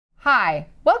Hi,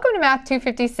 welcome to Math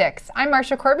 256. I'm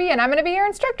Marsha Corby and I'm going to be your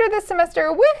instructor this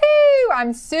semester. Woohoo!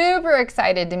 I'm super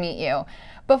excited to meet you.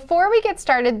 Before we get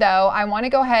started though, I want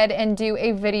to go ahead and do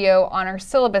a video on our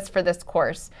syllabus for this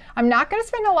course. I'm not going to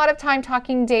spend a lot of time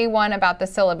talking day one about the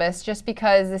syllabus just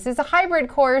because this is a hybrid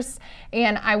course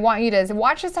and I want you to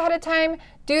watch this ahead of time,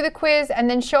 do the quiz, and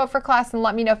then show up for class and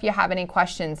let me know if you have any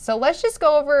questions. So let's just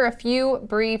go over a few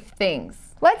brief things.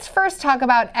 Let's first talk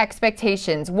about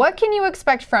expectations. What can you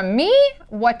expect from me?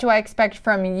 What do I expect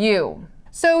from you?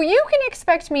 So you can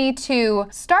expect me to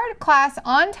start class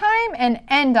on time and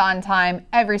end on time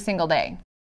every single day.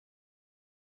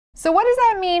 So what does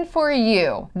that mean for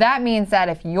you? That means that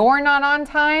if you're not on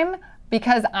time,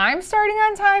 because I'm starting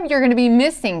on time, you're going to be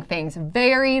missing things.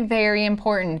 Very, very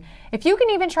important. If you can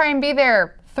even try and be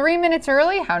there 3 minutes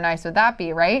early, how nice would that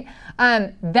be, right?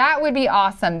 That would be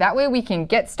awesome. That way we can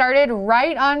get started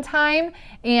right on time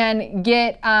and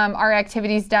get our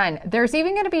activities done. There's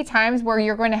even going to be times where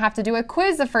you're going to have to do a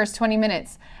quiz the first 20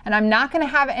 minutes, and I'm not going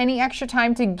to have any extra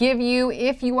time to give you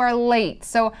if you are late.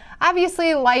 So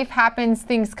obviously life happens,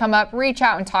 things come up, reach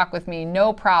out and talk with me,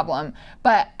 no problem.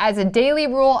 But as a daily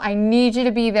rule, I need you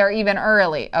to be there even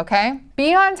early, okay?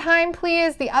 Be on time,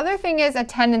 please. The other thing is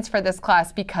attendance for this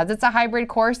class. Because it's a hybrid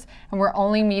course and we're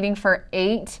only meeting for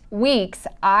 8 weeks,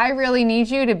 I really need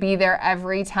you to be there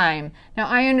every time. Now,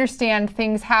 I understand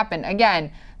things happen.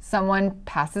 Again, someone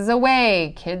passes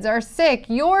away, kids are sick,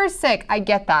 you're sick. I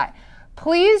get that.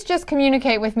 Please just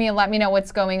communicate with me and let me know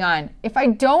what's going on. If I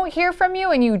don't hear from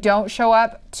you and you don't show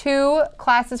up to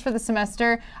classes for the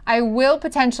semester, I will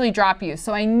potentially drop you.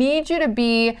 So I need you to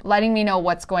be letting me know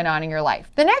what's going on in your life.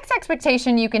 The next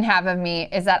expectation you can have of me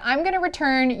is that I'm going to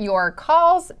return your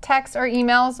calls, texts, or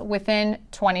emails within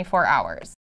 24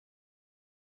 hours.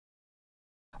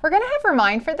 We're going to have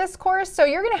Remind for this course, so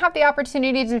you're going to have the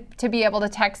opportunity to be able to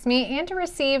text me and to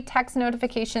receive text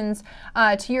notifications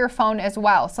to your phone as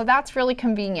well. So that's really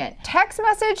convenient. Text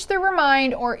message through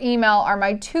Remind or email are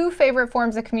my 2 favorite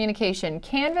forms of communication.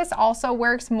 Canvas also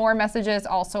works, more messages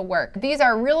also work. These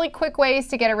are really quick ways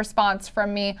to get a response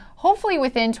from me, hopefully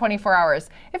within 24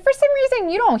 hours. If for some reason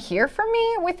you don't hear from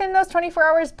me within those 24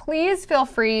 hours, please feel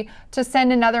free to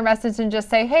send another message and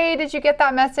just say, hey, did you get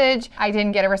that message? I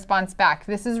didn't get a response back.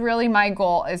 This is really my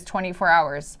goal is 24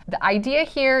 hours. The idea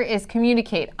here is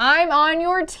communicate. I'm on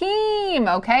your team,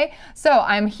 okay? So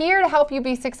I'm here to help you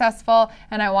be successful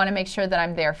and I want to make sure that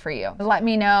I'm there for you. Let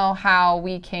me know how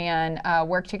we can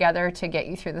work together to get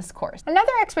you through this course.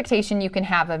 Another expectation you can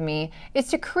have of me is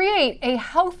to create a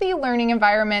healthy learning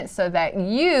environment so that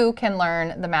you can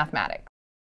learn the mathematics.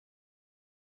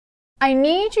 I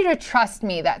need you to trust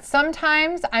me that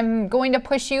sometimes I'm going to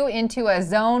push you into a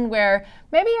zone where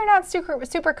maybe you're not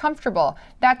super comfortable.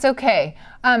 That's okay.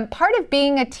 Part of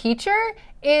being a teacher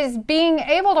is being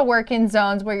able to work in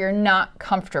zones where you're not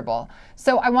comfortable.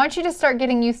 So I want you to start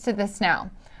getting used to this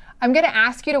now. I'm going to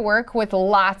ask you to work with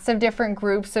lots of different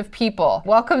groups of people.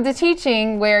 Welcome to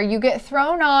teaching, where you get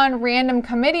thrown on random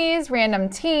committees, random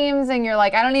teams, and you're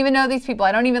like, I don't even know these people.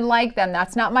 I don't even like them.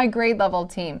 That's not my grade level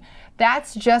team.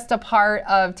 That's just a part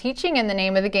of teaching and the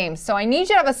name of the game. So I need you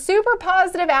to have a super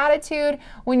positive attitude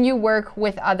when you work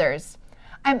with others.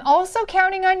 I'm also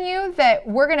counting on you that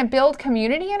we're going to build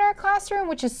community in our classroom,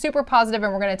 which is super positive,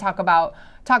 and we're going to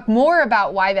talk more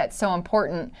about why that's so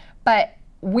important. But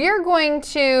we're going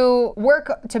to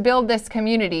work to build this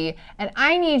community, and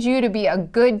I need you to be a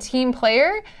good team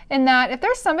player in that if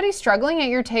there's somebody struggling at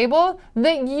your table,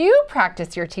 that you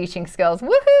practice your teaching skills.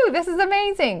 Woohoo! This is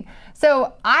amazing.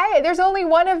 So there's only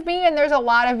one of me and there's a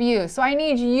lot of you. So I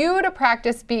need you to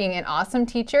practice being an awesome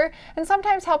teacher and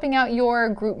sometimes helping out your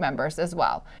group members as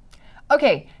well.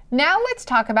 Okay, now let's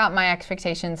talk about my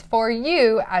expectations for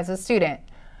you as a student.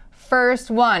 First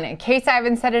one, in case I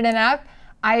haven't said it enough,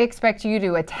 I expect you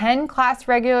to attend class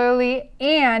regularly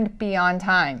and be on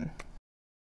time.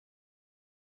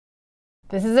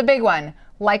 This is a big one.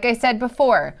 Like I said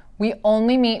before, we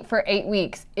only meet for 8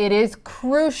 weeks. It is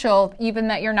crucial even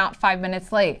that you're not 5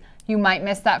 minutes late. You might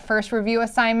miss that first review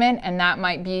assignment and that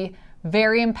might be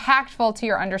very impactful to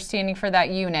your understanding for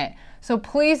that unit. So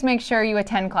please make sure you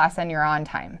attend class and you're on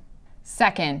time.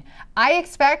 Second, I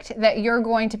expect that you're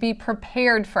going to be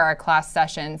prepared for our class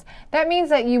sessions. That means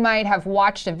that you might have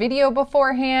watched a video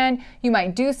beforehand, you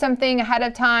might do something ahead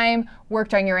of time,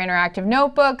 worked on your interactive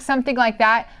notebook, something like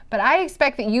that. But I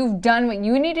expect that you've done what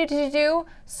you needed to do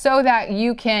so that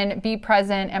you can be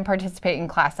present and participate in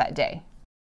class that day.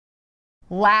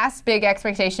 Last big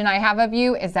expectation I have of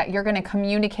you is that you're going to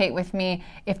communicate with me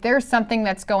if there's something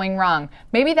that's going wrong.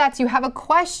 Maybe that's you have a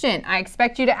question. I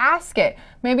expect you to ask it.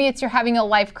 Maybe it's you're having a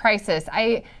life crisis.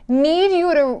 I need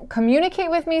you to communicate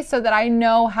with me so that I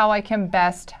know how I can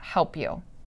best help you.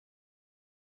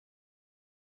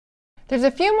 There's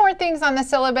a few more things on the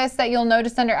syllabus that you'll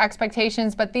notice under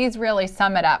expectations, but these really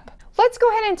sum it up. Let's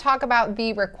go ahead and talk about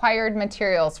the required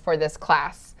materials for this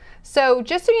class. So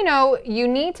just so you know, you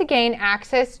need to gain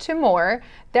access to more.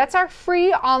 That's our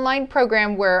free online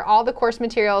program where all the course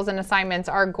materials and assignments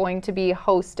are going to be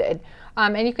hosted.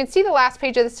 And you can see the last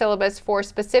page of the syllabus for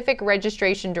specific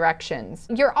registration directions.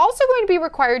 You're also going to be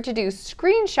required to do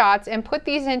screenshots and put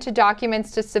these into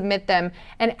documents to submit them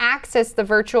and access the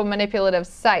virtual manipulative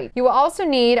site. You will also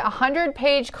need a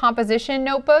 100-page composition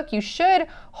notebook. You should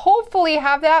hopefully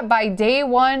have that by day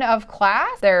one of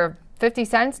class. They're 50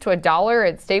 cents to $1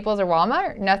 at Staples or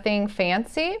Walmart, nothing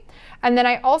fancy. And then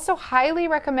I also highly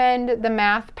recommend the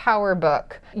Math Power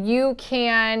Book. You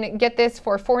can get this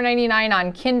for $4.99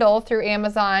 on Kindle through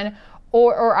Amazon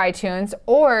or iTunes,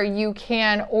 or you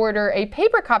can order a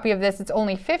paper copy of this. It's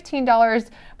only $15,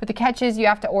 but the catch is you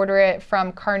have to order it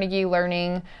from Carnegie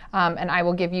Learning, and I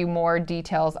will give you more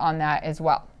details on that as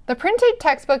well. The printed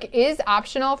textbook is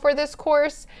optional for this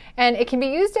course, and it can be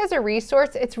used as a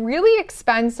resource. It's really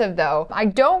expensive though. I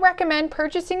don't recommend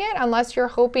purchasing it unless you're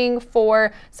hoping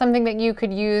for something that you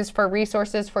could use for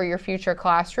resources for your future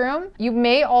classroom. You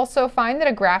may also find that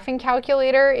a graphing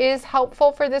calculator is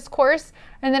helpful for this course.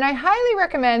 And then I highly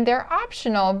recommend, they're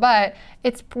optional, but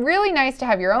it's really nice to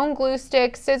have your own glue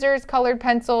sticks, scissors, colored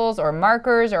pencils, or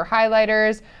markers, or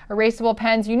highlighters, erasable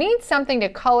pens. You need something to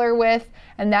color with,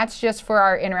 and that's just for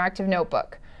our interactive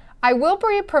notebook. I will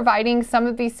be providing some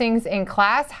of these things in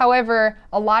class. However,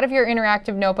 a lot of your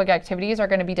interactive notebook activities are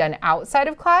going to be done outside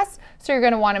of class, so you're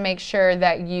going to want to make sure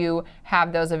that you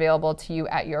have those available to you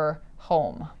at your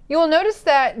home. You will notice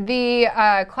that the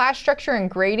class structure and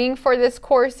grading for this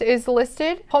course is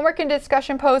listed. Homework and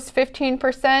discussion posts,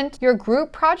 15%. Your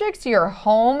group projects, your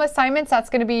home assignments, that's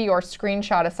going to be your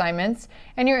screenshot assignments.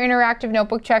 And your interactive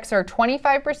notebook checks are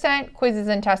 25%. Quizzes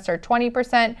and tests are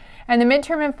 20%. And the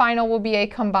midterm and final will be a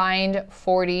combined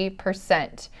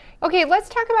 40%. Okay, let's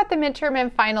talk about the midterm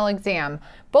and final exam.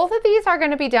 Both of these are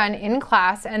going to be done in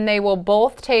class, and they will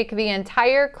both take the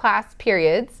entire class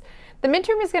periods. The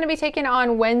midterm is going to be taken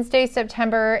on Wednesday,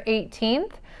 September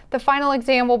 18th. The final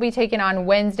exam will be taken on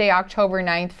Wednesday, October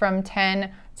 9th from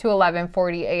 10 to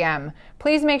 11:40 a.m.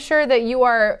 Please make sure that you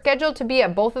are scheduled to be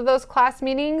at both of those class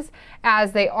meetings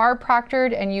as they are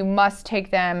proctored and you must take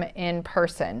them in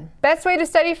person. Best way to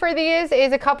study for these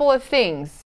is a couple of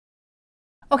things.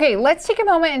 Okay, let's take a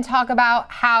moment and talk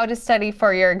about how to study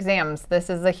for your exams.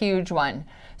 This is a huge one.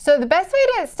 So the best way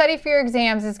to study for your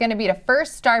exams is going to be to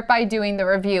first start by doing the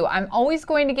review. I'm always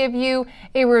going to give you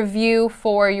a review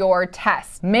for your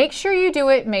test. Make sure you do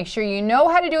it, make sure you know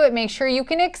how to do it, make sure you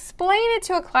can explain it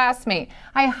to a classmate.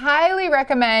 I highly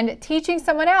recommend teaching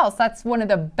someone else. That's one of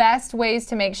the best ways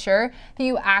to make sure that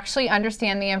you actually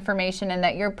understand the information and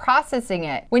that you're processing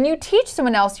it. When you teach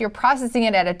someone else, you're processing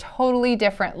it at a totally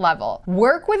different level.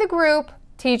 Work with a group,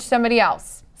 teach somebody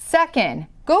else. Second,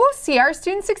 go see our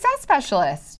student success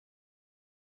specialist.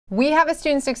 We have a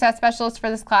student success specialist for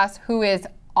this class who is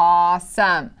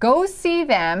awesome. Go see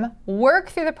them, work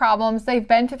through the problems. They've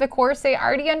been through the course. They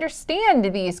already understand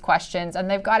these questions,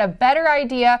 and they've got a better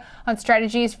idea on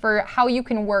strategies for how you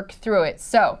can work through it.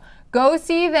 So go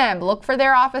see them. Look for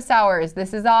their office hours.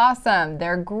 This is awesome.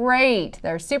 They're great.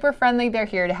 They're super friendly. They're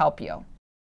here to help you.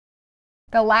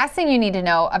 The last thing you need to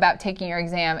know about taking your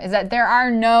exam is that there are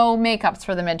no makeups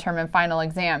for the midterm and final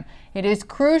exam. It is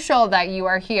crucial that you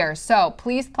are here, so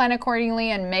please plan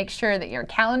accordingly and make sure that your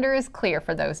calendar is clear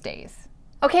for those days.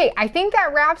 Okay, I think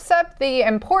that wraps up the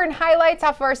important highlights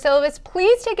off of our syllabus.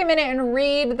 Please take a minute and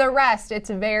read the rest. It's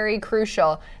very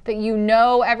crucial that you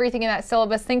know everything in that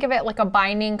syllabus. Think of it like a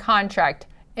binding contract.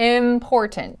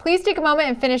 Important. Please take a moment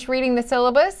and finish reading the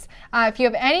syllabus. If you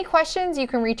have any questions, you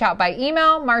can reach out by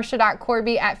email,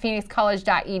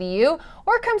 marsha.corby@phoenixcollege.edu,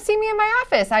 or come see me in my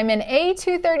office. I'm in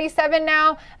A237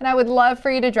 now, and I would love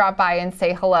for you to drop by and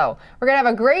say hello. We're going to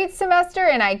have a great semester,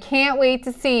 and I can't wait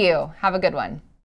to see you. Have a good one.